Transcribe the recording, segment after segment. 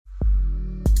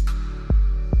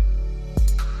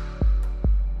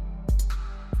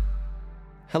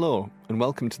Hello, and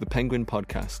welcome to the Penguin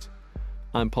Podcast.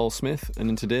 I'm Paul Smith, and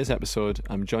in today's episode,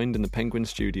 I'm joined in the Penguin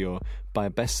studio by a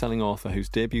best-selling author whose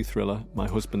debut thriller, My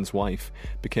Husband's Wife,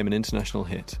 became an international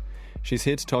hit. She's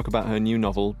here to talk about her new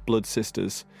novel, Blood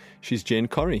Sisters. She's Jane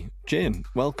Corry. Jane,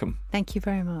 welcome. Thank you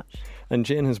very much. And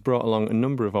Jane has brought along a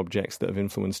number of objects that have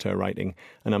influenced her writing,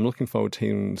 and I'm looking forward to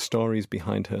hearing the stories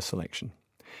behind her selection.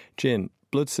 Jane,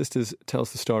 Blood Sisters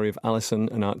tells the story of Alison,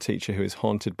 an art teacher who is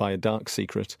haunted by a dark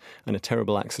secret and a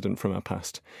terrible accident from her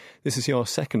past. This is your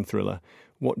second thriller.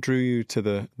 What drew you to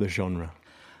the genre?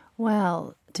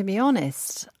 Well, to be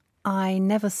honest, I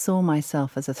never saw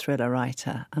myself as a thriller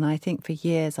writer, and I think for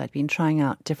years I'd been trying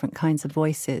out different kinds of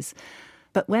voices.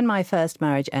 But when my first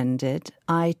marriage ended,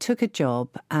 I took a job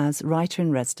as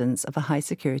writer-in-residence of a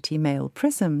high-security male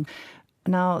prison.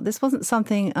 Now, this wasn't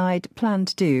something I'd planned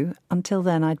to do. Until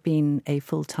then, I'd been a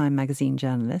full-time magazine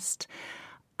journalist.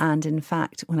 And in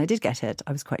fact, when I did get it,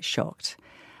 I was quite shocked.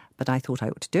 But I thought I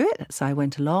ought to do it, so I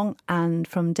went along. And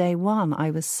from day one,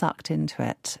 I was sucked into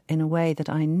it in a way that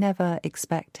I never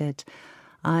expected.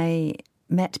 I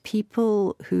met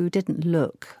people who didn't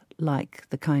look like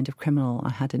the kind of criminal I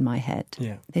had in my head.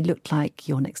 Yeah. They looked like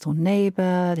your next-door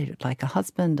neighbour. They looked like a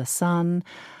husband, a son.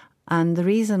 And the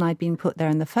reason I'd been put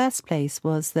there in the first place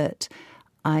was that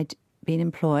I'd been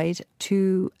employed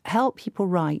to help people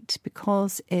write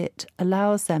because it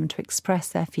allows them to express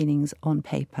their feelings on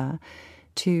paper,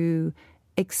 to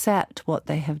accept what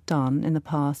they have done in the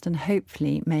past and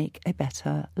hopefully make a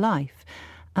better life.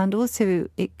 And also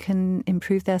it can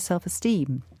improve their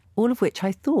self-esteem. All of which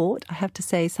I thought, I have to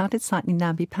say, sounded slightly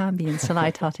namby-pamby until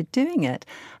I started doing it.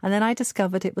 And then I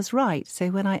discovered it was right. So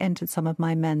when I entered some of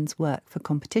my men's work for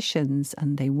competitions,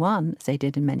 and they won, as they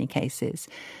did in many cases,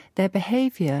 their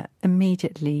behaviour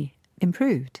immediately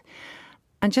improved.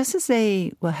 And just as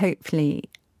they were hopefully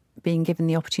being given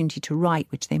the opportunity to write,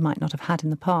 which they might not have had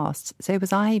in the past, so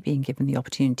was I being given the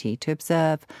opportunity to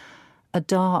observe a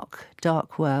dark,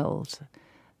 dark world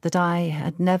that I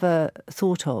had never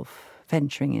thought of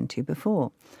venturing into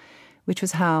before, which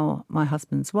was how My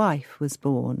Husband's Wife was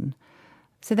born.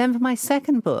 So then for my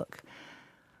second book,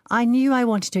 I knew I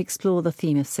wanted to explore the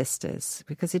theme of sisters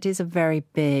because it is a very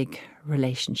big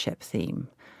relationship theme.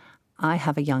 I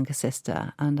have a younger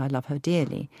sister and I love her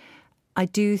dearly. I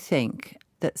do think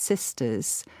that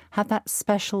sisters have that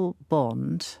special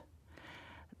bond,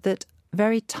 that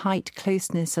very tight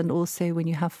closeness, and also when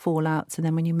you have fallouts and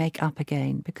then when you make up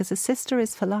again, because a sister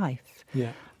is for life.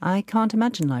 Yeah. I can't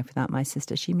imagine life without my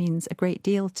sister. She means a great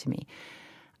deal to me.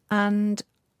 And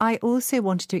I also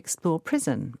wanted to explore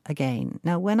prison again.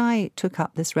 Now, when I took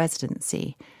up this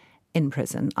residency in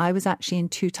prison, I was actually in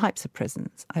two types of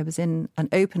prisons. I was in an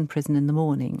open prison in the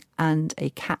morning and a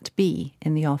Cat B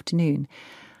in the afternoon.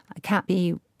 A Cat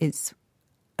B is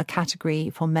a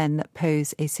category for men that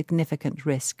pose a significant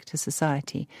risk to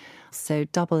society. So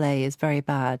double A is very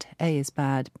bad, A is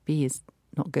bad, B is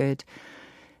not good.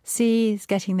 C is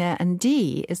getting there, and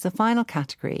D is the final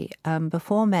category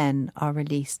before men are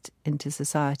released into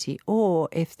society, or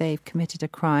if they've committed a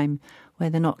crime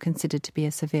where they're not considered to be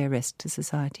a severe risk to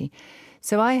society.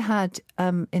 So I had,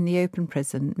 in the open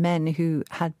prison, men who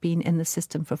had been in the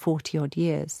system for 40-odd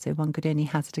years, so one could only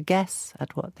hazard a guess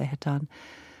at what they had done.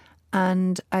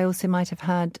 And I also might have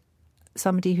had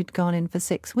somebody who'd gone in for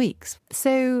 6 weeks.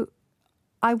 So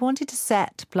I wanted to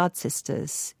set Blood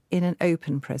Sisters in an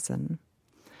open prison,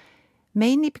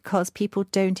 mainly because people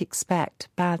don't expect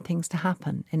bad things to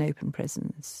happen in open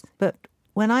prisons. But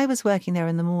when I was working there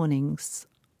in the mornings,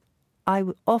 I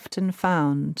often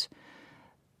found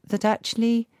that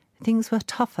actually things were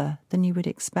tougher than you would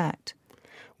expect.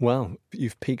 Well,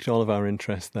 you've piqued all of our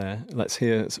interest there. Let's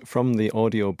hear from the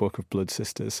audiobook of Blood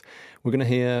Sisters. We're going to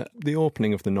hear the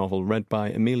opening of the novel read by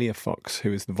Amelia Fox,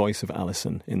 who is the voice of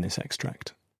Alison in this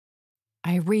extract.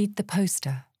 I read the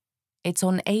poster. It's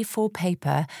on A4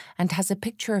 paper and has a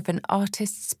picture of an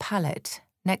artist's palette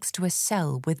next to a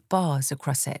cell with bars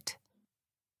across it.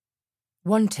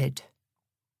 Wanted.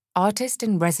 Artist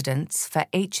in residence for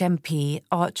HMP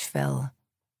Archville,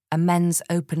 a men's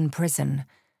open prison.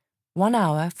 1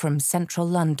 hour from central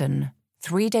London,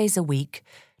 3 days a week,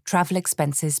 travel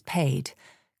expenses paid,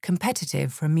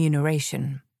 competitive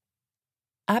remuneration.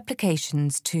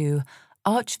 Applications to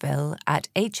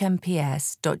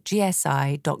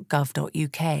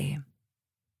archville@hmps.gsi.gov.uk.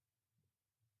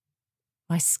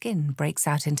 My skin breaks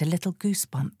out into little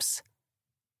goosebumps.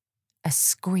 A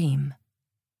scream.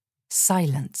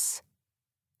 Silence.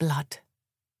 Blood.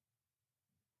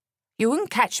 You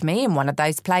wouldn't catch me in one of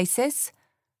those places,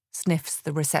 sniffs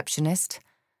the receptionist.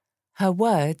 Her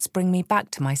words bring me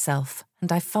back to myself,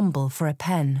 and I fumble for a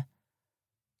pen.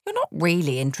 You're not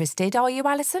really interested, are you,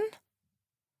 Alison?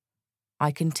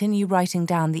 I continue writing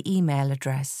down the email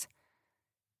address.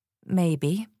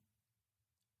 Maybe.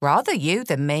 Rather you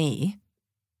than me.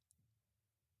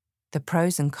 The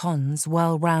pros and cons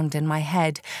whirl round in my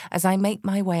head as I make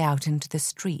my way out into the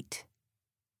street.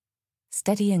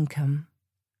 Steady income,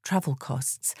 travel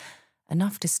costs,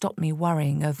 enough to stop me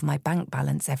worrying over my bank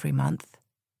balance every month.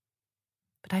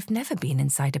 But I've never been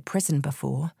inside a prison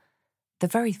before. The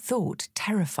very thought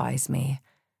terrifies me.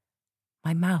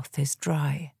 My mouth is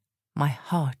dry. My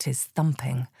heart is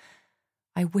thumping.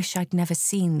 I wish I'd never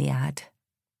seen the ad.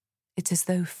 It's as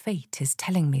though fate is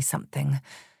telling me something.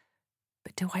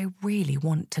 But do I really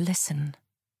want to listen?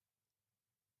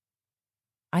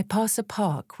 I pass a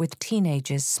park with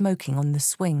teenagers smoking on the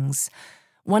swings.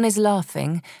 One is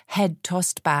laughing, head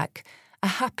tossed back, a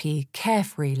happy,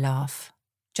 carefree laugh,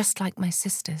 just like my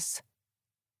sister's.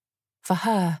 For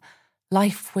her,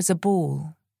 life was a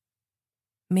ball.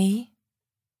 Me?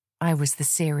 I was the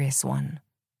serious one.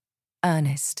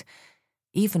 Earnest.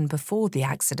 Even before the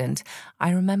accident,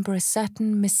 I remember a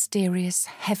certain mysterious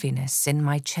heaviness in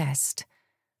my chest.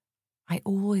 I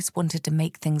always wanted to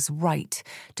make things right,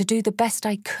 to do the best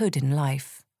I could in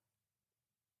life.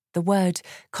 The word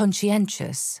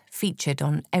conscientious featured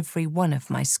on every one of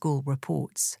my school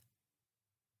reports.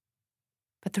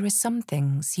 But there are some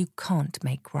things you can't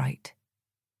make right.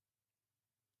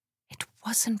 It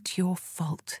wasn't your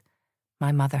fault,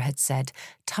 my mother had said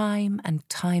time and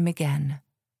time again.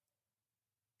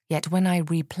 Yet when I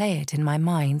replay it in my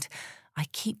mind, I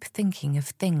keep thinking of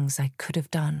things I could have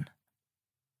done.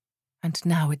 And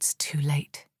now it's too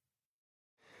late.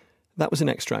 That was an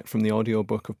extract from the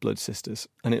audiobook of Blood Sisters,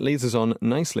 and it leads us on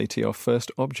nicely to your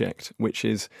first object, which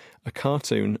is a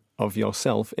cartoon of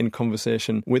yourself in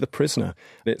conversation with a prisoner.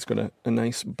 It's got a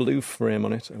nice blue frame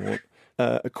on it,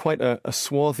 quite a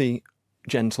swarthy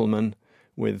gentleman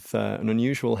with an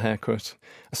unusual haircut,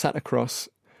 sat across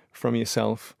from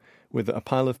yourself with a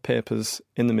pile of papers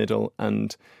in the middle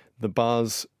and the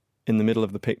bars in the middle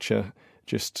of the picture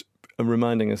just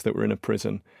reminding us that we're in a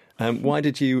prison. Why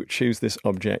did you choose this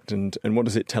object and what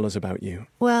does it tell us about you?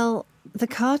 Well, the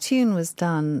cartoon was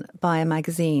done by a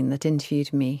magazine that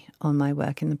interviewed me on my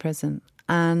work in the prison.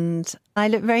 And I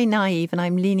look very naive and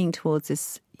I'm leaning towards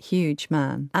this huge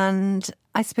man. And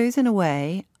I suppose in a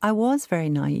way, I was very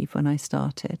naive when I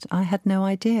started. I had no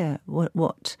idea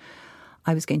what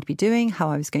I was going to be doing,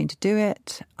 how I was going to do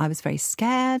it. I was very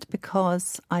scared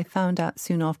because I found out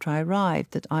soon after I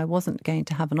arrived that I wasn't going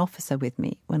to have an officer with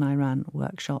me when I ran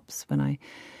workshops, when I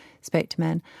spoke to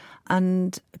men.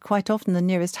 And quite often the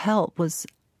nearest help was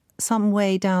some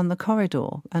way down the corridor,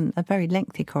 and a very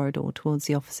lengthy corridor towards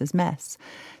the officers' mess.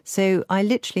 So I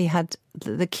literally had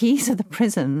the keys of the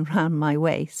prison round my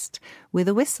waist with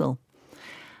a whistle.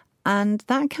 And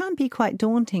that can be quite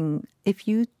daunting if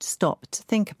you stop to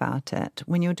think about it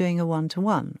when you're doing a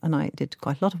one-to-one. And I did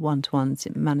quite a lot of one-to-ones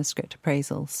in manuscript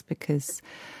appraisals because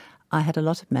I had a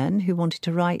lot of men who wanted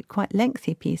to write quite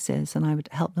lengthy pieces, and I would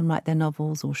help them write their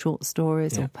novels or short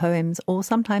stories or poems or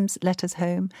sometimes letters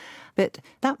home. But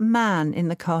that man in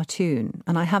the cartoon,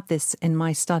 and I have this in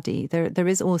my study, there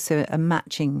is also a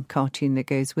matching cartoon that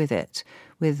goes with it,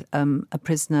 with a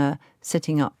prisoner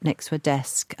sitting up next to a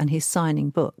desk and he's signing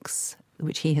books,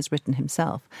 which he has written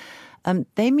himself.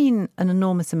 They mean an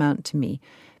enormous amount to me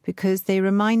because they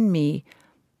remind me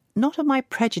not of my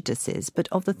prejudices, but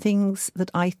of the things that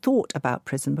I thought about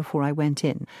prison before I went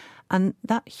in. And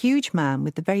that huge man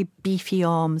with the very beefy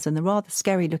arms and the rather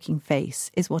scary-looking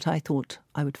face is what I thought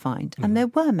I would find. And there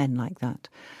were men like that.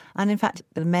 And in fact,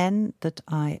 the men that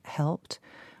I helped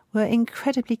were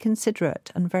incredibly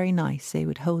considerate and very nice. They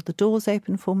would hold the doors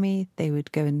open for me. They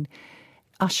would go and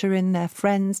usher in their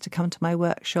friends to come to my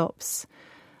workshops.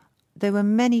 There were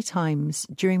many times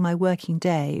during my working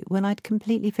day when I'd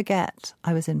completely forget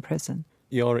I was in prison.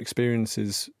 Your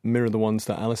experiences mirror the ones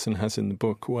that Alison has in the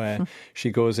book, where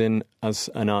she goes in as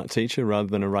an art teacher rather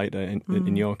than a writer,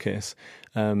 in your case.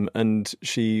 And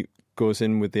she goes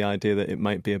in with the idea that it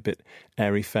might be a bit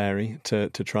airy-fairy to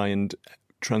try and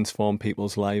transform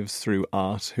people's lives through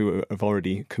art who have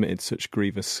already committed such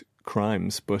grievous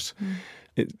crimes. But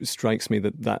it strikes me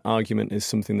that argument is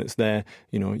something that's there.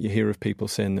 You know, you hear of people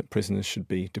saying that prisoners should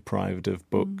be deprived of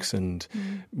books and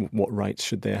what rights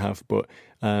should they have. But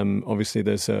obviously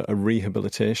there's a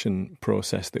rehabilitation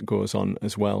process that goes on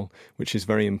as well, which is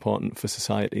very important for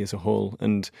society as a whole.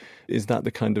 And is that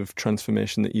the kind of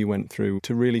transformation that you went through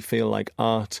to really feel like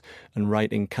art and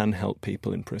writing can help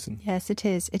people in prison? Yes, it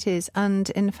is. It is. And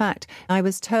in fact, I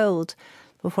was told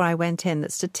before I went in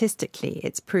that statistically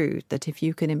it's proved that if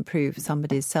you can improve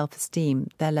somebody's self-esteem,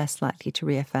 they're less likely to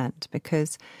reoffend,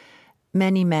 because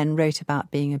many men wrote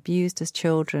about being abused as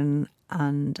children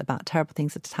and about terrible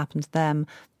things that had happened to them.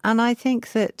 And I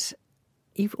think that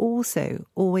you've also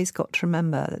always got to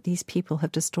remember that these people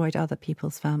have destroyed other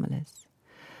people's families.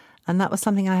 And that was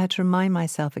something I had to remind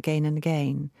myself again and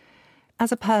again.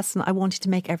 As a person, I wanted to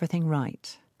make everything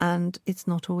right. And it's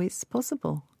not always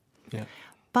possible. Yeah.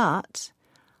 But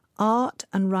art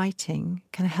and writing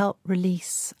can help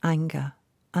release anger,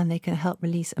 and they can help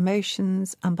release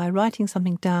emotions. And by writing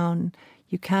something down,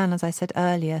 you can, as I said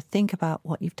earlier, think about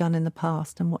what you've done in the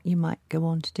past and what you might go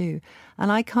on to do. And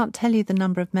I can't tell you the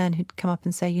number of men who'd come up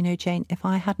and say, you know, Jane, if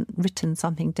I hadn't written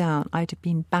something down, I'd have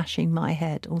been bashing my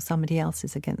head or somebody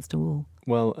else's against a wall.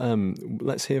 Well,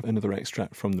 let's hear another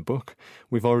extract from the book.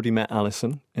 We've already met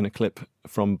Alison in a clip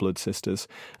from Blood Sisters,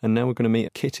 and now we're going to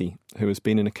meet Kitty, who has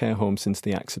been in a care home since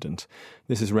the accident.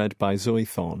 This is read by Zoe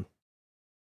Thorne.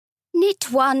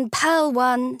 Knit one, purl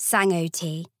one, sang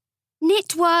O.T.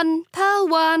 Knit one, purl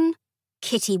one.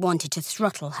 Kitty wanted to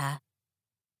throttle her.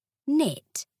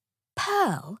 Knit?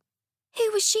 Purl?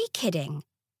 Who was she kidding?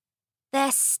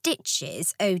 Their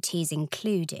stitches, O.T.'s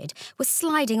included, were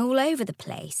sliding all over the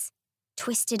place,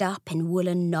 twisted up in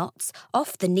woolen knots,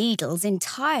 off the needles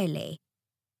entirely.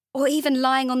 Or even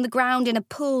lying on the ground in a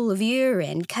pool of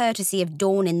urine, courtesy of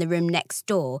Dawn in the room next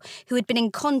door, who had been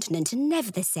incontinent and never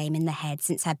the same in the head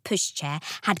since her pushchair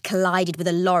had collided with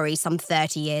a lorry some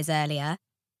 30 years earlier.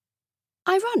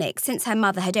 Ironic, since her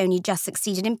mother had only just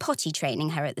succeeded in potty training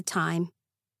her at the time.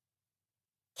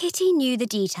 Kitty knew the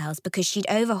details because she'd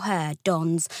overheard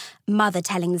Don's mother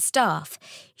telling the staff.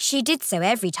 She did so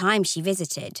every time she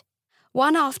visited.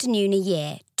 One afternoon a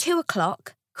year,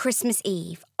 2:00, Christmas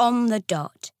Eve, on the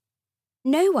dot.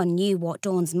 No one knew what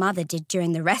Dawn's mother did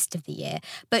during the rest of the year,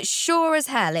 but sure as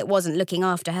hell it wasn't looking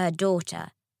after her daughter.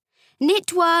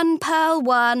 Knit one, purl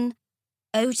one.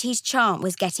 O.T.'s chant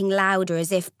was getting louder,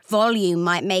 as if volume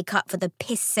might make up for the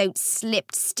piss-soaked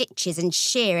slipped stitches and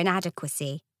sheer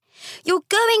inadequacy. "You're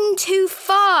going too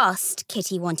fast,"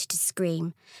 Kitty wanted to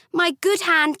scream. "My good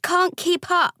hand can't keep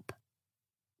up."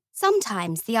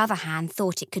 Sometimes the other hand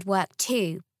thought it could work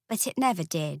too, but it never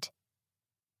did.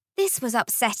 This was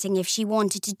upsetting if she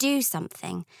wanted to do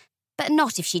something, but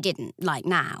not if she didn't, like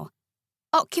now.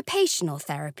 Occupational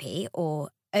therapy, or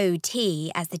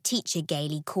OT as the teacher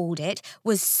gaily called it,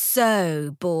 was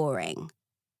so boring.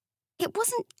 It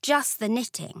wasn't just the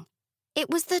knitting. It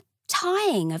was the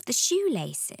tying of the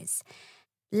shoelaces.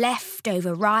 Left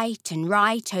over right and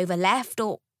right over left,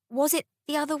 or was it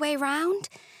the other way round?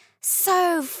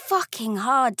 So fucking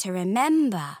hard to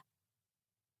remember.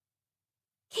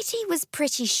 Kitty was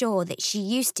pretty sure that she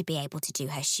used to be able to do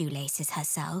her shoelaces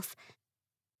herself.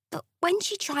 But when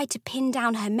she tried to pin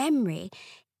down her memory,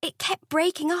 it kept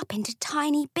breaking up into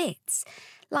tiny bits,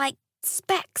 like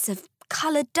specks of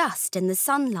coloured dust in the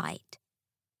sunlight.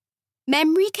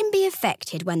 Memory can be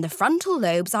affected when the frontal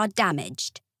lobes are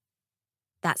damaged.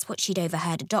 That's what she'd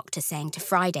overheard a doctor saying to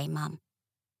Friday Mum.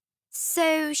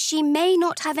 So she may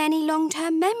not have any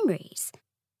long-term memories.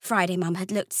 Friday Mum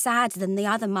had looked sadder than the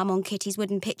other mum on Kitty's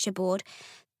wooden picture board,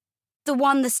 the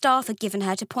one the staff had given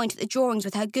her to point at the drawings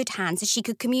with her good hand so she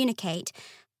could communicate.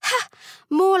 Ha!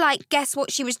 More like guess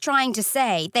what she was trying to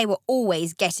say. They were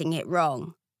always getting it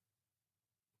wrong.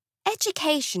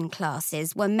 Education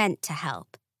classes were meant to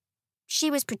help.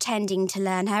 She was pretending to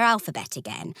learn her alphabet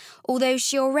again, although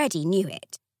she already knew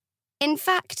it. In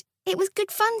fact, it was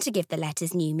good fun to give the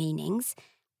letters new meanings.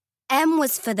 M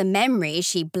was for the memory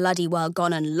she bloody well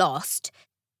gone and lost.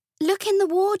 "Look in the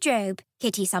wardrobe,"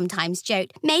 Kitty sometimes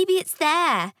joked. "Maybe it's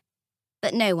there."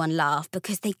 But no one laughed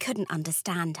because they couldn't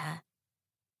understand her.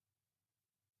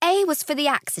 A was for the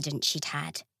accident she'd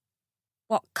had.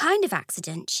 What kind of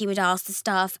accident, she would ask the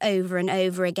staff over and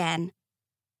over again.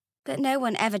 But no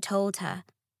one ever told her.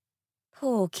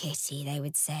 Poor Kitty, they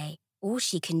would say. All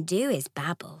she can do is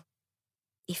babble.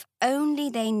 If only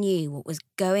they knew what was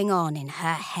going on in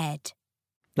her head.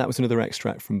 That was another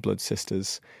extract from Blood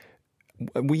Sisters.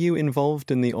 Were you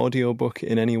involved in the audiobook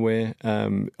in any way?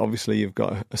 Obviously, you've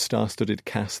got a star-studded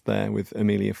cast there with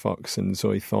Amelia Fox and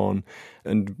Zoe Thorne.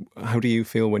 And how do you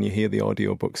feel when you hear the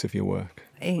audiobooks of your work?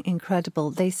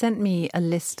 Incredible. They sent me a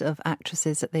list of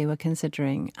actresses that they were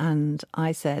considering, and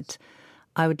I said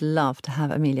I would love to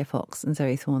have Amelia Fox and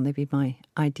Zoe Thorne. They'd be my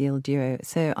ideal duo.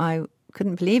 So I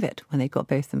couldn't believe it when they got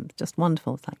both of them. Just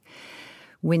wonderful. It's like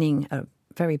winning a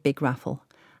very big raffle.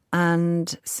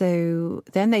 And so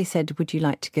then they said, would you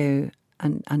like to go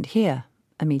and hear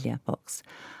Amelia Fox?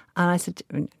 And I said,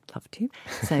 "I'd love to."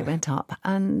 So I went up,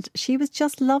 and she was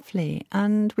just lovely,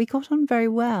 and we got on very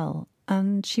well.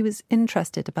 And she was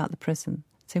interested about the prison.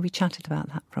 So we chatted about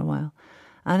that for a while.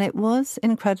 And it was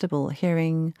incredible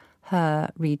hearing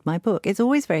her read my book. It's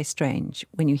always very strange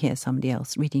when you hear somebody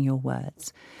else reading your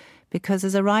words, because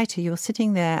as a writer, you're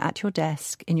sitting there at your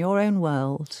desk in your own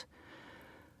world.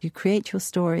 You create your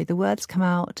story, the words come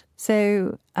out.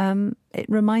 So it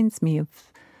reminds me of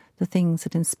the things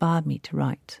that inspired me to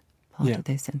write part of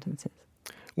those sentences.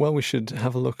 Well, we should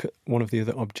have a look at one of the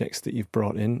other objects that you've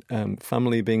brought in.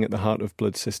 Family being at the heart of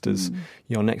Blood Sisters.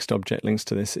 Your next object links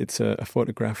to this. It's a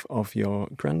photograph of your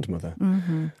grandmother.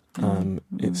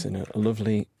 It's in a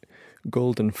lovely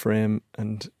golden frame,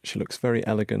 and she looks very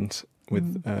elegant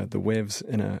with the waves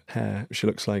in her hair. She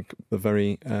looks like a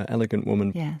very elegant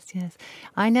woman. Yes.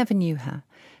 I never knew her.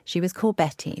 She was called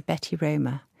Betty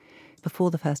Roma.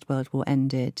 Before the First World War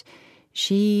ended,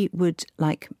 she would,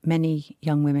 like many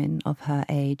young women of her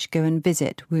age, go and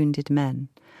visit wounded men.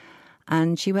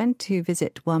 And she went to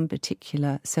visit one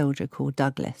particular soldier called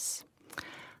Douglas.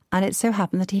 And it so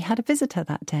happened that he had a visitor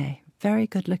that day, very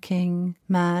good-looking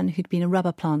man who'd been a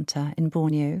rubber planter in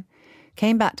Borneo,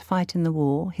 came back to fight in the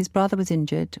war. His brother was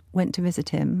injured, went to visit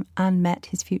him, and met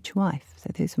his future wife.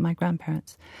 So those were my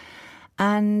grandparents.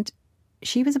 And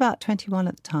she was about 21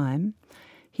 at the time.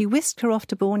 He whisked her off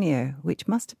to Borneo, which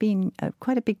must have been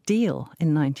quite a big deal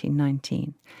in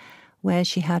 1919, where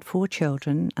she had 4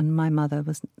 children, and my mother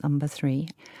was number 3.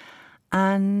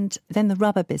 And then the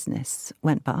rubber business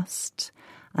went bust,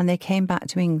 and they came back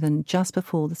to England just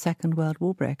before the Second World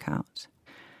War broke out.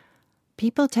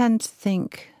 People tend to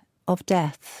think of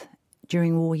death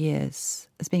during war years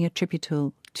as being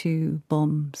attributable to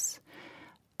bombs.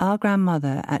 Our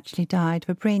grandmother actually died of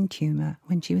a brain tumour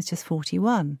when she was just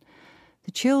 41.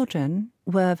 The children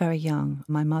were very young.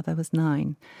 My mother was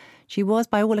 9. She was,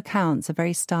 by all accounts, a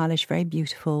very stylish, very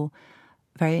beautiful,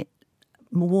 very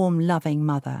warm, loving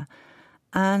mother.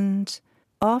 And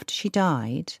after she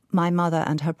died, my mother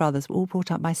and her brothers were all brought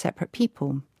up by separate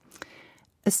people.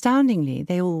 Astoundingly,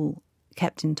 they all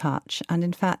kept in touch. And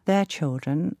in fact, their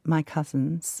children, my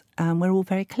cousins, were all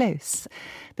very close.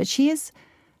 But she is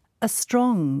a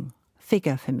strong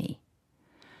figure for me.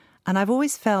 And I've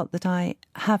always felt that I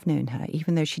have known her,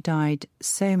 even though she died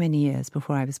so many years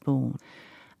before I was born.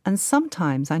 And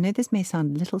sometimes, I know this may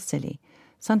sound a little silly,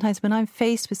 sometimes when I'm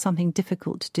faced with something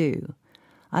difficult to do,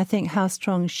 I think how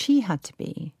strong she had to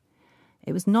be.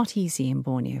 It was not easy in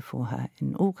Borneo for her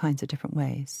in all kinds of different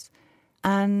ways.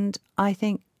 And I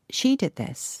think she did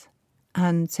this,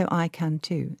 and so I can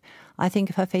too. I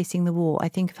think of her facing the war. I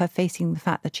think of her facing the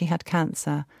fact that she had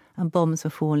cancer and bombs were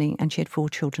falling and she had 4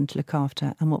 children to look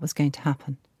after and what was going to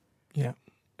happen. Yeah.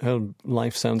 Her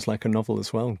life sounds like a novel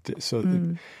as well. So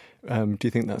do you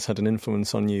think that's had an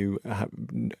influence on you,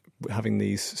 having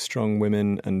these strong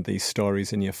women and these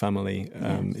stories in your family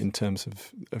in terms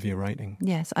of your writing?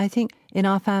 Yes, I think in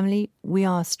our family we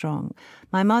are strong.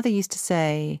 My mother used to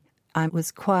say I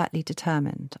was quietly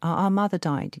determined. Our mother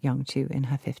died young too, in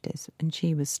her 50s, and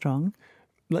she was strong.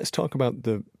 Let's talk about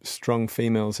the strong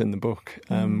females in the book.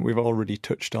 We've already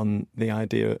touched on the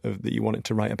idea that you wanted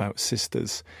to write about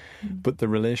sisters, but the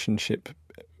relationship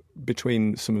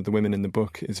between some of the women in the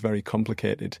book is very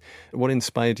complicated. What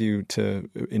inspired you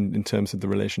in terms of the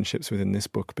relationships within this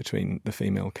book between the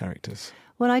female characters?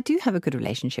 Well, I do have a good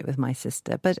relationship with my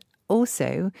sister, but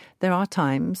also there are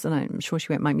times, and I'm sure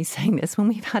she won't mind me saying this, when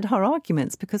we've had our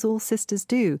arguments, because all sisters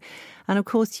do. And of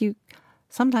course you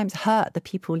sometimes hurt the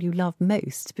people you love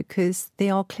most because they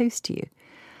are close to you.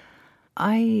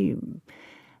 I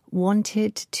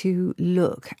wanted to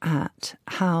look at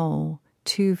how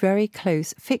 2 very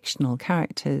close fictional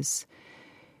characters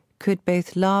could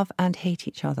both love and hate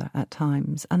each other at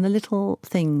times, and the little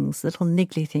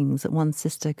niggly things that one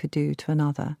sister could do to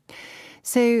another.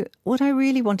 So what I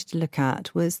really wanted to look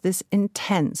at was this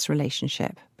intense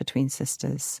relationship between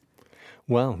sisters.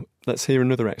 Well, let's hear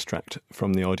another extract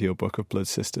from the audiobook of Blood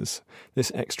Sisters.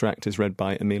 This extract is read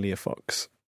by Amelia Fox.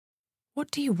 What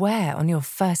do you wear on your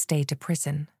first day to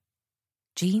prison?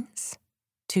 Jeans?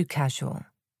 Too casual.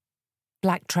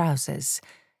 Black trousers?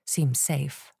 Seems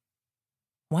safe.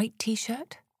 White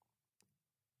t-shirt?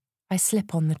 I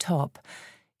slip on the top.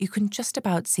 You can just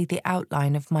about see the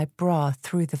outline of my bra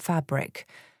through the fabric.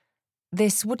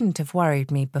 This wouldn't have worried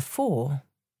me before,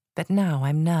 but now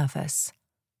I'm nervous.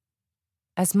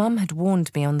 As Mum had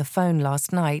warned me on the phone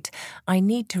last night, I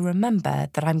need to remember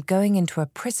that I'm going into a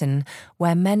prison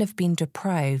where men have been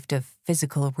deprived of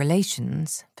physical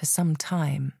relations for some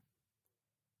time.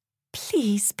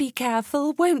 Please be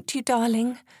careful, won't you,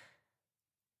 darling?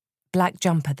 Black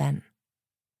jumper, then.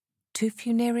 too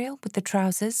funereal with the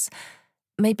trousers.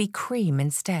 Maybe cream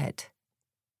instead.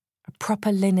 A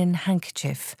proper linen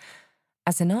handkerchief.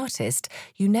 As an artist,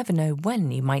 you never know when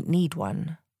you might need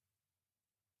one.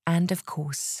 And, of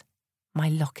course, my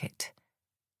locket,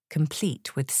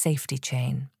 complete with safety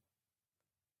chain.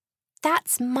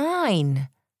 "That's mine,"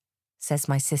 says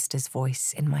my sister's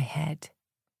voice in my head.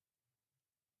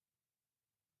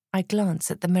 I glance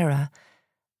at the mirror.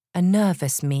 A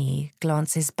nervous me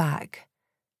glances back.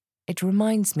 It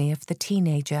reminds me of the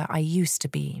teenager I used to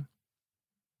be.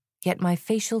 Yet my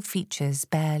facial features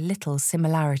bear little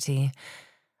similarity.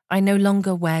 I no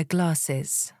longer wear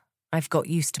glasses. I've got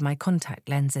used to my contact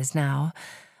lenses now.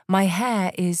 My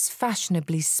hair is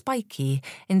fashionably spiky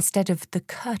instead of the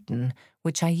curtain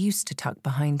which I used to tuck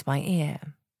behind my ear.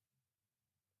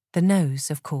 The nose,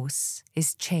 of course,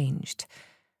 is changed.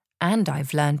 And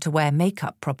I've learned to wear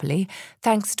makeup properly,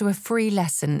 thanks to a free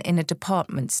lesson in a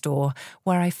department store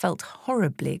where I felt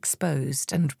horribly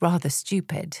exposed and rather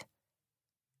stupid.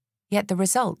 Yet the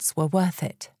results were worth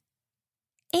it.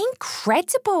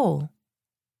 "Incredible,"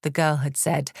 the girl had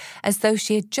said, as though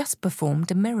she had just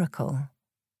performed a miracle.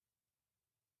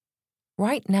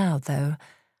 Right now, though,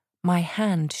 my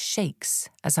hand shakes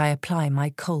as I apply my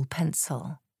kohl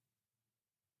pencil.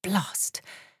 Blast!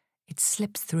 It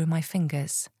slips through my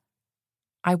fingers.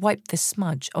 I wipe the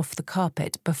smudge off the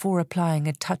carpet before applying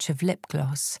a touch of lip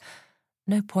gloss.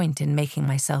 No point in making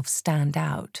myself stand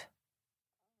out.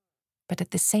 But at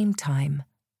the same time,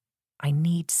 I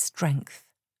need strength,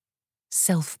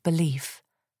 self-belief.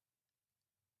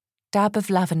 Dab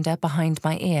of lavender behind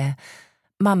my ear.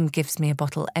 Mum gives me a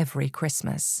bottle every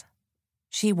Christmas.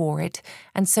 She wore it,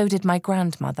 and so did my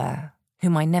grandmother,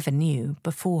 whom I never knew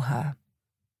before her.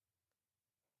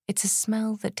 It's a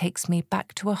smell that takes me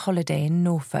back to a holiday in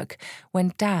Norfolk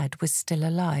when Dad was still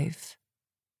alive,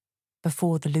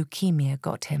 before the leukemia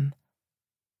got him.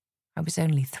 I was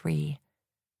only 3.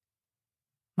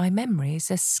 My memories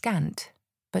are scant,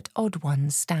 but odd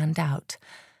ones stand out,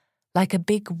 like a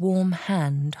big warm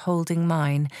hand holding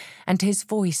mine and his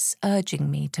voice urging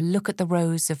me to look at the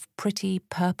rows of pretty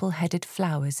purple-headed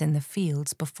flowers in the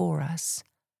fields before us.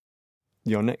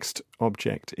 Your next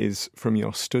object is from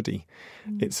your study.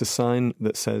 It's a sign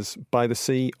that says, "By the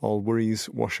sea, all worries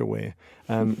wash away."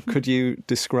 Could you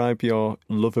describe your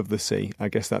love of the sea? I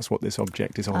guess that's what this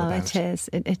object is all about. It is.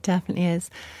 It definitely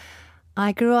is.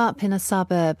 I grew up in a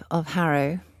suburb of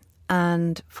Harrow,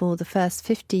 and for the first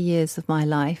 50 years of my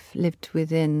life lived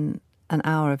within an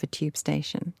hour of a tube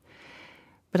station.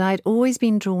 But I'd always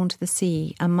been drawn to the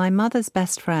sea, and my mother's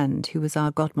best friend, who was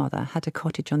our godmother, had a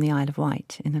cottage on the Isle of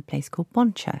Wight in a place called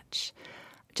Bonchurch,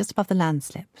 just above the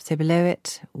landslip. So below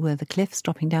it were the cliffs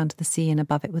dropping down to the sea, and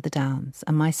above it were the downs.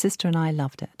 And my sister and I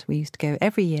loved it. We used to go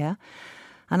every year,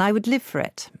 and I would live for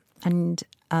it. And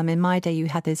in my day, you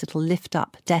had those little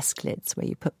lift-up desk lids where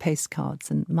you put postcards,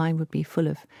 and mine would be full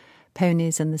of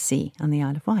ponies and the sea and the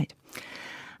Isle of Wight.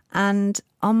 And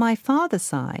on my father's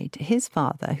side, his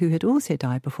father, who had also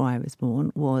died before I was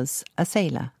born, was a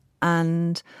sailor.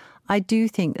 And I do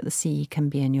think that the sea can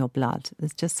be in your blood.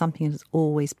 There's just something that has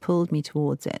always pulled me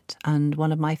towards it. And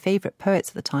one of my favourite poets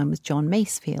at the time was John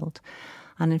Masefield.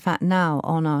 And in fact, now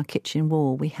on our kitchen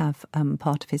wall, we have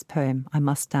part of his poem, "I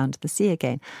Must Down to the Sea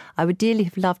Again." I would dearly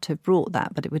have loved to have brought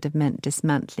that, but it would have meant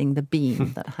dismantling the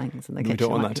beam that hangs in the kitchen. We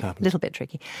don't want that to happen. A little bit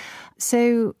tricky.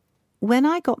 So when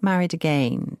I got married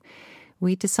again,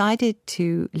 we decided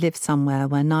to live somewhere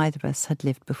where neither of us had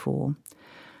lived before.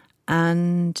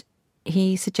 And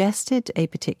he suggested a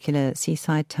particular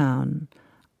seaside town.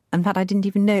 In fact, I didn't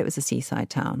even know it was a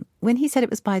seaside town. When he said it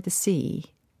was by the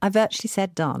sea, I virtually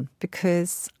said done,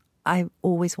 because I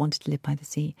always wanted to live by the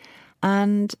sea.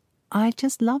 And I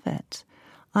just love it.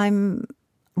 I'm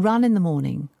run in the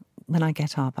morning when I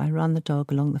get up. I run the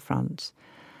dog along the front.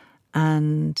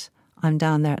 And I'm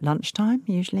down there at lunchtime,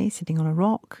 usually, sitting on a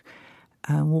rock,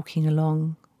 walking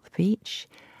along the beach,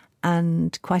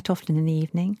 and quite often in the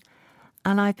evening.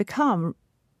 And I've become,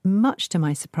 much to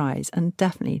my surprise, and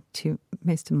definitely to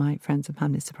most of my friends and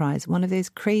family's surprise, one of those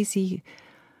crazy,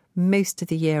 most of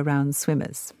the year round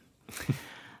swimmers.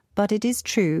 But it is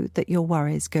true that your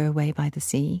worries go away by the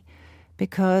sea,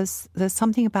 because there's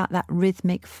something about that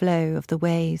rhythmic flow of the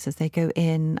waves as they go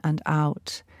in and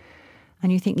out.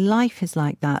 And you think life is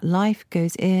like that. Life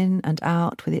goes in and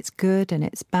out with its good and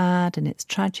its bad and its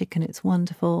tragic and its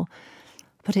wonderful,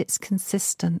 but it's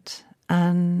consistent.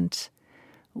 And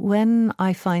when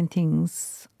I find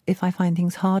things, if I find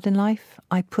things hard in life,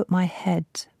 I put my head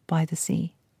by the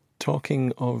sea.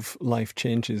 Talking of life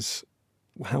changes,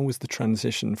 How was the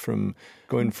transition from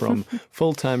going from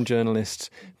full-time journalist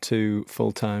to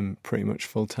pretty much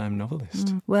full-time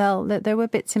novelist? Well, there were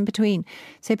bits in between.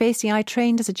 So basically, I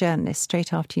trained as a journalist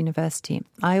straight after university.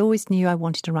 I always knew I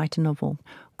wanted to write a novel.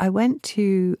 I went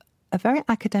to a very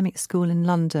academic school in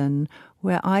London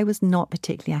where I was not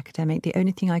particularly academic. The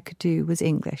only thing I could do was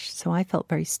English. So I felt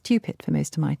very stupid for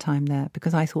most of my time there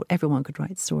because I thought everyone could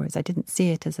write stories. I didn't see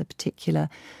it as a particular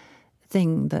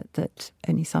thing that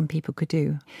only some people could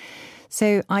do.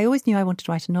 So I always knew I wanted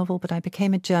to write a novel, but I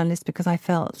became a journalist because I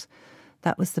felt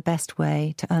that was the best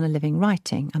way to earn a living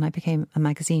writing. And I became a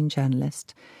magazine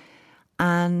journalist.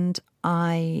 And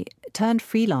I turned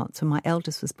freelance when my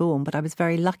eldest was born, but I was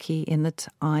very lucky in that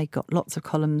I got lots of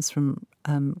columns from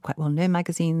quite well-known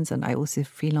magazines, and I also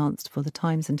freelanced for the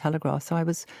Times and Telegraph. So I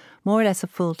was more or less a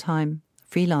full-time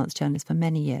freelance journalist for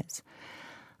many years.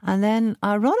 And then,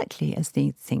 ironically, as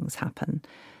these things happen,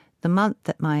 the month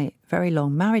that my very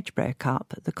long marriage broke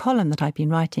up, the column that I'd been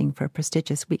writing for a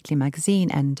prestigious weekly magazine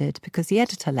ended because the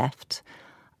editor left.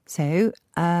 So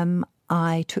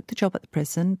I took the job at the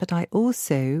prison, but I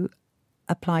also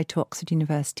applied to Oxford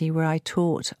University, where I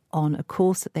taught on a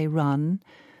course that they run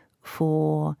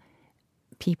for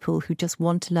people who just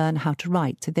want to learn how to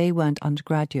write. So they weren't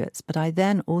undergraduates, but I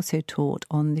then also taught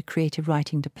on the creative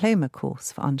writing diploma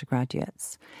course for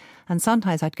undergraduates. And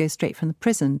sometimes I'd go straight from the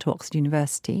prison to Oxford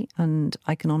University, and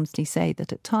I can honestly say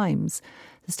that at times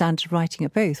the standard of writing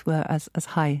at both were as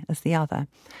high as the other.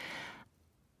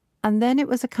 And then it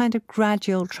was a kind of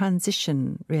gradual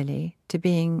transition, really, to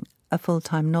being a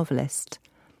full-time novelist.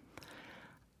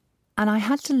 And I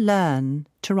had to learn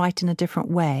to write in a different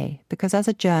way, because as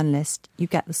a journalist, you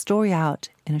get the story out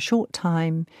in a short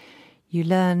time. You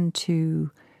learn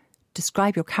to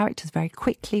describe your characters very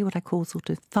quickly, what I call sort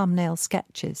of thumbnail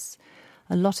sketches.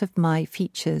 A lot of my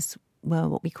features were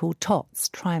what we call TOTs,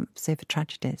 triumphs over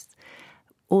tragedies,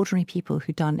 ordinary people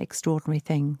who'd done extraordinary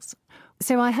things.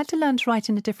 So I had to learn to write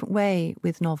in a different way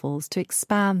with novels, to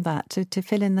expand that, to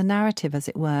fill in the narrative, as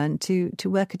it were, and to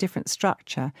work a different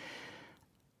structure.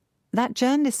 That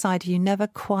journalist side of you never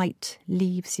quite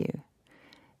leaves you.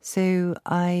 So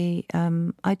I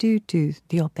do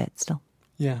the odd bit still.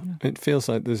 Yeah, it feels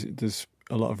like there's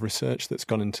a lot of research that's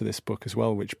gone into this book as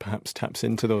well, which perhaps taps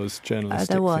into those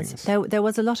journalistic things. There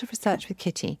was a lot of research with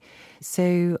Kitty.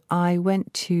 So I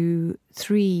went to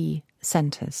 3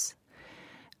 centres.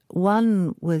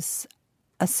 One was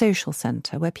a social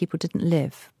centre where people didn't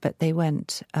live, but they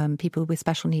went, people with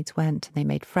special needs went, and they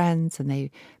made friends, and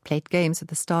they played games with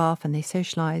the staff, and they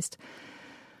socialised.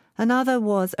 Another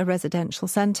was a residential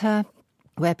centre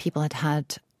where people had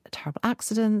had terrible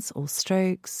accidents or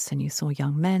strokes, and you saw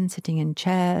young men sitting in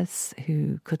chairs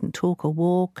who couldn't talk or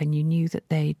walk, and you knew that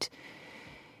they'd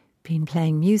been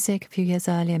playing music a few years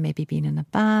earlier, maybe been in a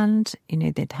band,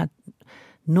 they'd had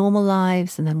normal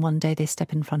lives, and then one day they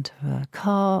step in front of a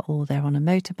car or they're on a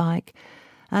motorbike.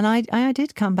 And I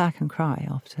did come back and cry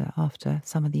after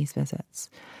some of these visits.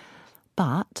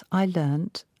 But I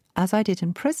learnt, as I did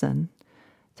in prison,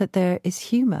 that there is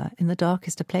humour in the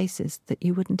darkest of places that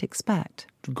you wouldn't expect.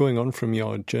 Going on from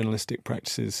your journalistic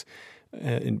practices,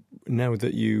 now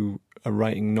that you are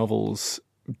writing novels,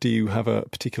 do you have a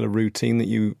particular routine that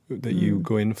you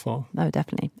go in for? Oh,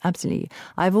 definitely. Absolutely.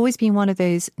 I've always been one of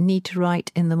those need to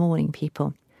write in the morning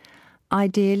people.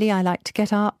 Ideally, I like to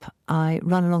get up. I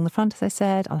run along the front, as I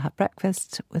said. I'll have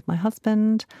breakfast with my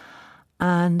husband.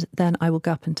 And then I will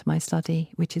go up into my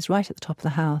study, which is right at the top of the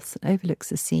house and overlooks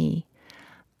the sea.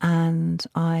 And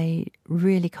I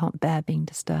really can't bear being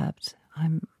disturbed.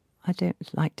 I don't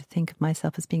like to think of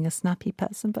myself as being a snappy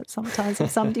person, but sometimes if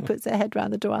somebody puts their head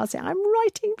around the door, I'll say, I'm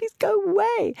writing, please go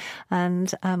away.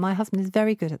 And my husband is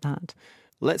very good at that.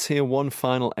 Let's hear one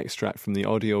final extract from the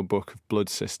audiobook of Blood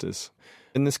Sisters.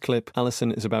 In this clip,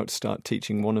 Alison is about to start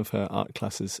teaching one of her art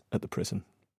classes at the prison.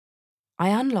 I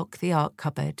unlock the art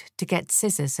cupboard to get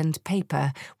scissors and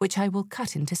paper, which I will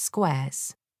cut into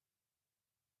squares.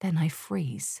 Then I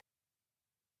freeze.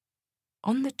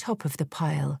 On the top of the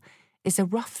pile is a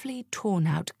roughly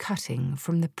torn-out cutting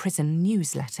from the prison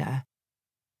newsletter.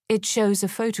 It shows a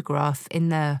photograph in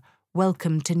the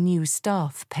Welcome to New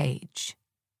Staff page.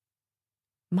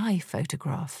 My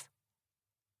photograph.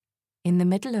 In the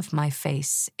middle of my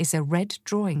face is a red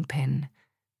drawing pin.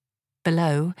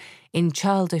 Below, in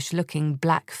childish-looking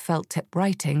black felt-tip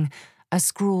writing, are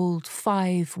scrawled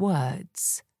 5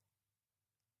 words.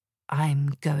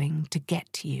 I'm going to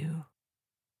get you.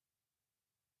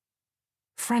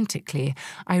 Frantically,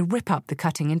 I rip up the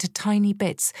cutting into tiny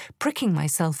bits, pricking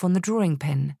myself on the drawing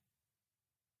pin.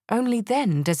 Only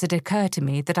then does it occur to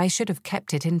me that I should have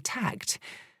kept it intact.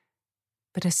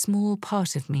 but a small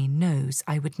part of me knows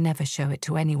I would never show it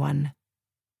to anyone.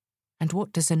 And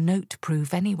what does a note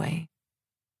prove anyway?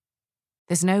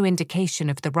 There's no indication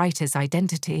of the writer's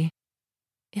identity.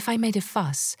 If I made a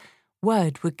fuss,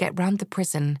 word would get round the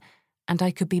prison and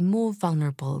I could be more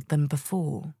vulnerable than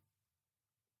before.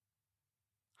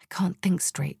 I can't think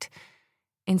straight.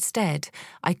 Instead,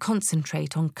 I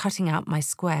concentrate on cutting out my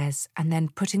squares and then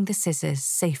putting the scissors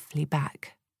safely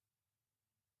back.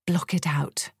 Block it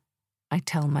out, I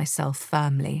tell myself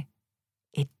firmly.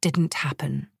 It didn't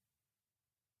happen.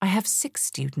 I have 6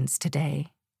 students today,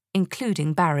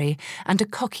 including Barry, and a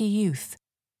cocky youth.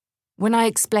 When I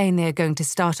explain they are going to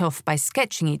start off by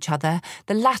sketching each other,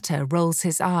 the latter rolls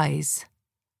his eyes.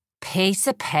 Piece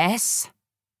of piss.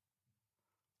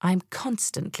 I'm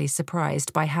constantly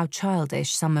surprised by how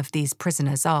childish some of these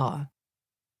prisoners are.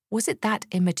 Was it that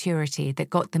immaturity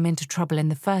that got them into trouble in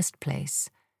the first place?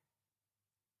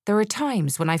 There are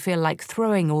times when I feel like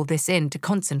throwing all this in to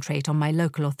concentrate on my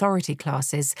local authority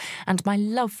classes and my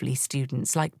lovely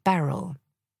students like Beryl.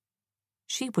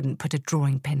 She wouldn't put a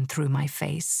drawing pin through my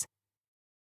face.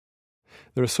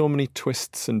 There are so many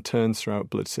twists and turns throughout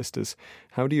Blood Sisters.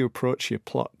 How do you approach your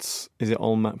plots? Is it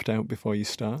all mapped out before you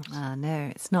start? No,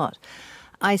 it's not.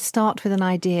 I start with an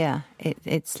idea.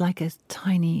 It's like a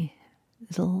tiny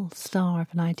little star of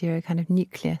an idea, a kind of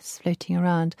nucleus floating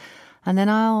around. And then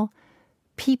I'll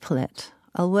people it.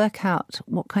 I'll work out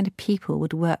what kind of people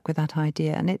would work with that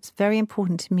idea. And it's very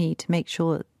important to me to make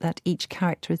sure that each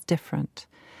character is different.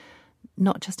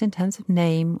 Not just in terms of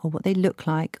name or what they look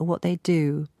like or what they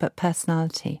do, but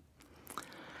personality.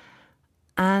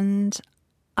 And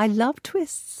I love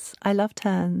twists. I love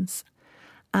turns.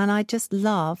 And I just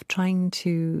love trying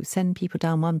to send people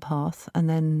down one path and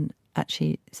then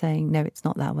actually saying, no, it's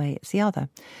not that way, it's the other.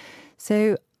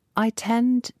 So I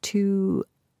tend to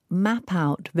map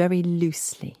out very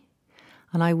loosely.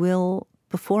 And I will,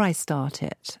 before I start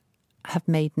it, have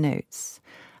made notes.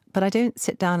 But I don't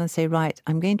sit down and say, right,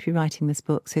 I'm going to be writing this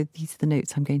book, so these are the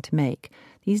notes I'm going to make.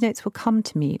 These notes will come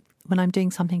to me when I'm doing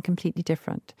something completely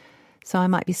different. So I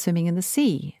might be swimming in the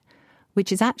sea,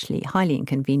 which is actually highly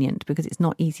inconvenient because it's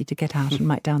not easy to get out and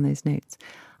write down those notes.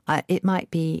 It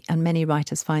might be, and many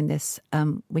writers find this,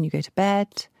 when you go to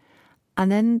bed.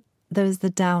 And then there's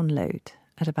the download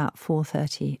at about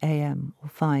 4:30 a.m. or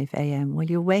 5 a.m. where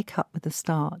you'll wake up with a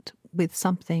start with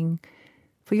something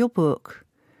for your book,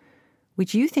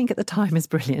 which you think at the time is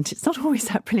brilliant. It's not always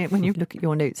that brilliant when you look at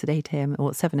your notes at 8 a.m.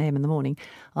 or 7 a.m. in the morning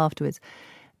afterwards.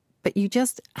 But you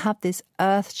just have this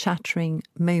earth-shattering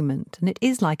moment, and it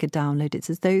is like a download. It's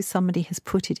as though somebody has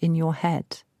put it in your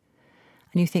head,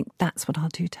 and you think, that's what I'll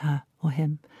do to her or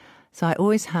him. So I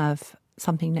always have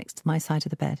something next to my side of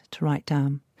the bed to write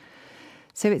down.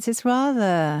 So it's this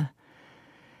rather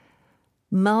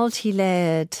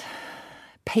multi-layered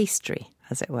pastry,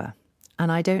 as it were.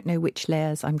 And I don't know which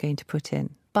layers I'm going to put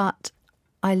in. But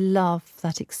I love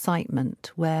that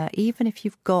excitement where even if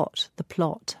you've got the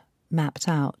plot mapped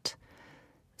out,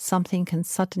 something can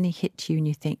suddenly hit you and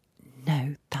you think,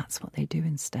 no, that's what they do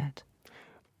instead.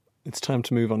 It's time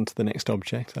to move on to the next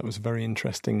object. That was a very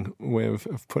interesting way of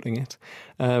putting it.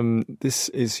 This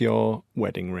is your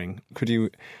wedding ring. Could you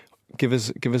give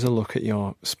us a look at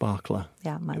your sparkler?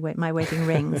 Yeah, my wedding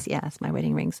rings. Yes, my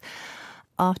wedding rings.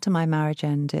 After my marriage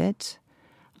ended,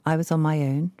 I was on my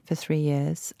own for 3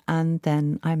 years, and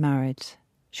then I married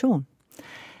Sean.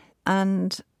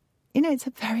 And, you know, it's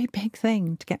a very big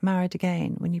thing to get married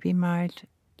again when you've been married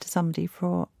to somebody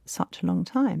for such a long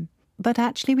time. But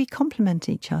actually we complement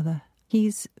each other.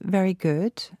 He's very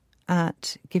good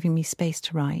at giving me space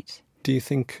to write. Do you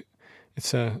think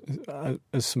it's as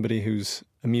somebody who's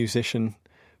a musician,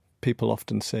 people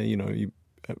often say, you know,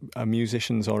 are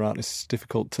musicians or artists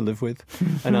difficult to live with?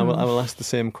 And I will ask the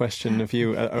same question of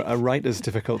you. Are writers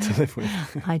difficult to live with?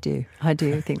 I do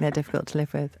think they're difficult to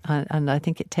live with. And I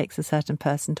think it takes a certain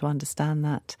person to understand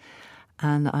that.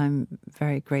 And I'm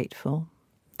very grateful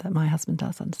that my husband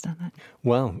does understand that.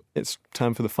 Well, it's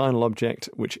time for the final object,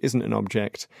 which isn't an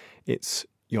object. It's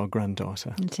your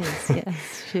granddaughter. It is,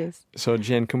 yes, she is. So,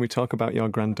 Jane, can we talk about your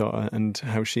granddaughter and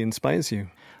how she inspires you?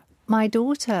 My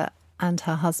daughter and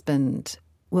her husband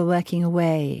were working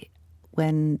away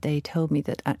when they told me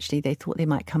that actually they thought they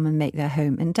might come and make their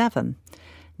home in Devon,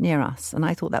 near us. And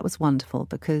I thought that was wonderful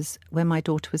because when my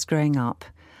daughter was growing up,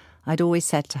 I'd always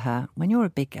said to her, when you're a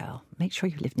big girl, make sure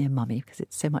you live near mummy because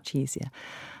it's so much easier.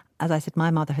 As I said,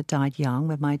 my mother had died young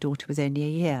when my daughter was only a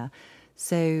year.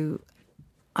 So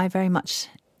I very much,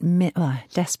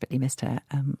 desperately missed her.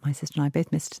 My sister and I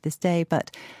both missed her to this day, but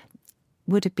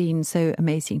would have been so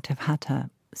amazing to have had her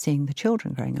seeing the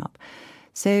children growing up.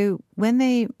 So when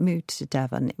they moved to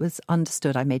Devon, it was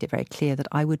understood, I made it very clear that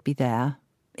I would be there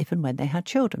if and when they had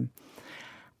children.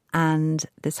 And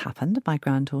this happened. My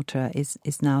granddaughter is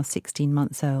now 16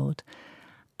 months old.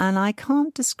 And I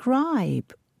can't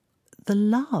describe the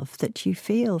love that you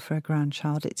feel for a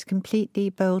grandchild. It's completely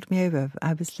bowled me over.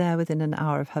 I was there within an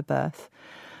hour of her birth.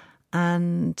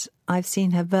 And I've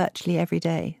seen her virtually every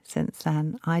day since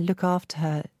then. I look after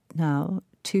her now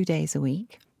 2 days a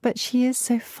week. But she is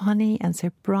so funny and so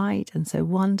bright and so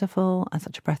wonderful and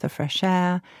such a breath of fresh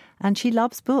air. And she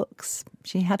loves books.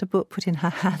 She had a book put in her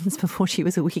hands before she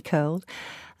was a week old.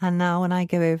 And now when I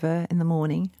go over in the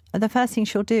morning, the first thing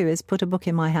she'll do is put a book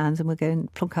in my hands and we'll go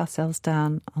and plunk ourselves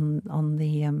down on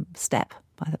the step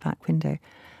by the back window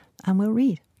and we'll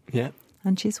read. Yeah.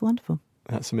 And she's wonderful.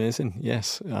 That's amazing.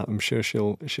 Yes, I'm sure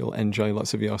she'll enjoy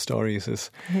lots of your stories as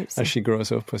she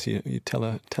grows up. As you tell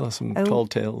her some tall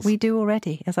tales. We do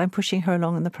already. As I'm pushing her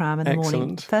along in the pram in the morning.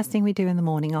 Excellent. First thing we do in the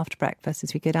morning after breakfast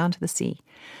is we go down to the sea,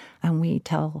 and we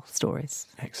tell stories.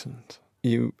 Excellent.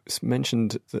 You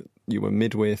mentioned that you were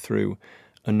midway through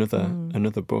another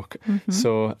book. Mm-hmm.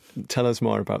 So tell us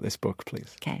more about this book,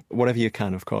 please. Okay. Whatever you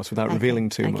can, of course, without revealing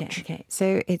too much. Okay.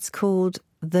 So it's called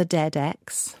The Dead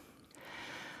Ex.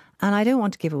 And I don't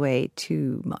want to give away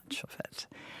too much of it.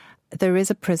 There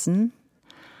is a prison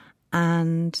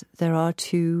and there are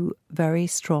 2 very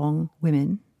strong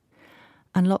women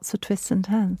and lots of twists and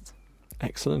turns.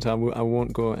 Excellent. I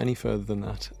won't go any further than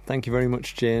that. Thank you very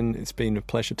much, Jane. It's been a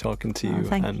pleasure talking to you.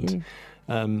 Thank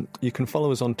you. You can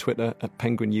follow us on Twitter at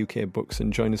Penguin UK Books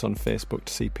and join us on Facebook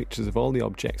to see pictures of all the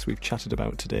objects we've chatted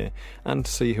about today and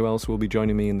to see who else will be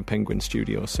joining me in the Penguin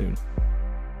studio soon.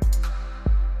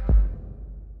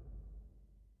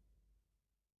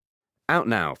 Out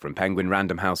now from Penguin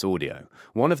Random House Audio,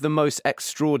 one of the most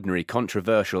extraordinary,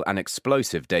 controversial and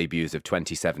explosive debuts of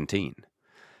 2017.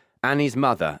 Annie's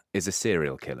mother is a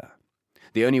serial killer.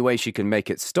 The only way she can make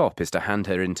it stop is to hand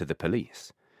her into the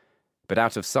police. But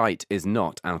out of sight is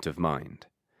not out of mind.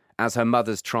 As her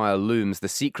mother's trial looms, the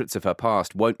secrets of her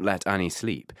past won't let Annie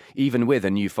sleep, even with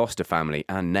a new foster family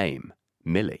and name,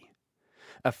 Millie.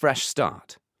 A fresh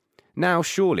start. Now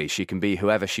surely she can be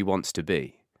whoever she wants to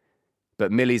be.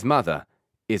 But Millie's mother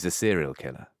is a serial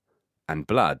killer, and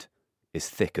blood is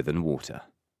thicker than water.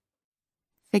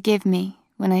 Forgive me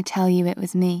when I tell you it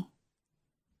was me.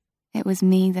 It was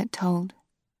me that told.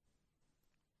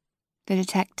 The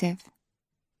detective,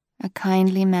 a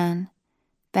kindly man,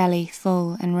 belly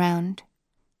full and round.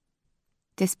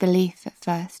 Disbelief at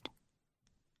first.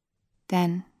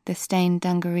 Then the stained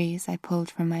dungarees I pulled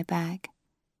from my bag.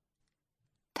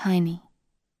 Tiny.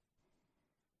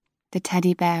 The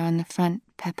teddy bear on the front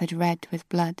peppered red with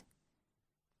blood.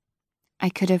 I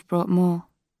could have brought more.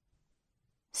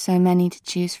 So many to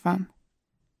choose from.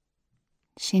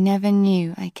 She never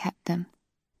knew I kept them.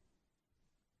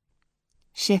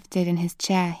 Shifted in his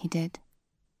chair, he did.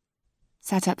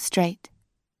 Sat up straight,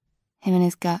 him in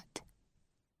his gut.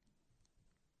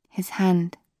 His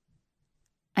hand.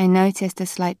 I noticed a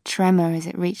slight tremor as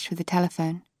it reached for the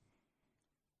telephone.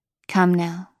 Come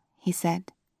now, he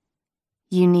said.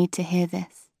 You need to hear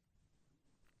this.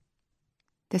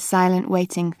 The silent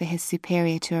waiting for his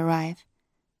superior to arrive.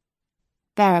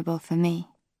 Bearable for me.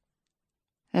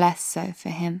 Less so for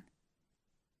him.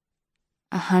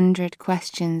 100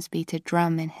 questions beat a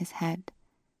drum in his head.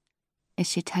 Is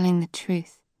she telling the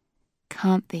truth?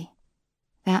 Can't be.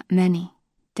 That many.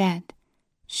 Dead.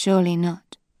 Surely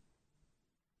not.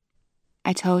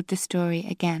 I told the story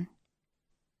again.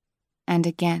 And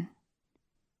again.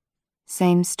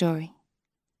 Same story.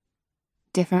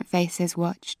 Different faces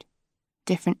watched.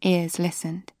 Different ears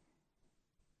listened.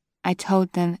 I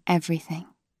told them everything.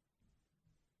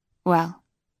 Well,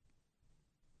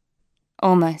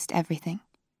 almost everything.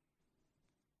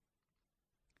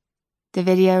 The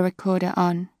video recorder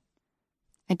on,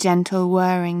 a gentle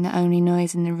whirring the only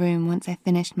noise in the room once I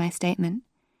finished my statement.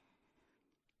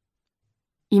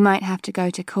 You might have to go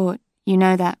to court, you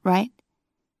know that, right?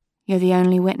 You're the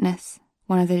only witness,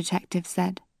 one of the detectives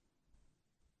said.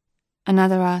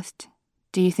 Another asked,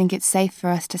 do you think it's safe for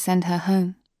us to send her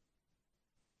home?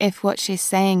 If what she's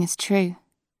saying is true.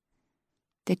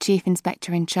 The chief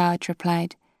inspector in charge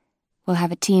replied, we'll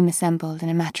have a team assembled in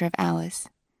a matter of hours.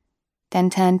 Then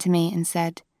turned to me and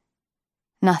said,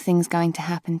 nothing's going to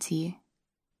happen to you.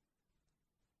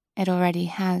 It already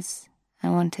has, I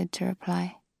wanted to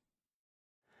reply.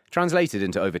 Translated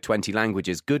into over 20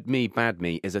 languages, Good Me, Bad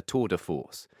Me is a tour de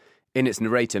force. In its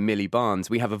narrator, Millie Barnes,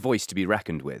 we have a voice to be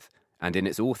reckoned with, and in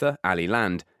its author, Ali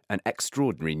Land, an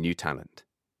extraordinary new talent.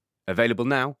 Available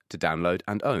now to download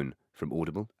and own from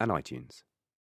Audible and iTunes.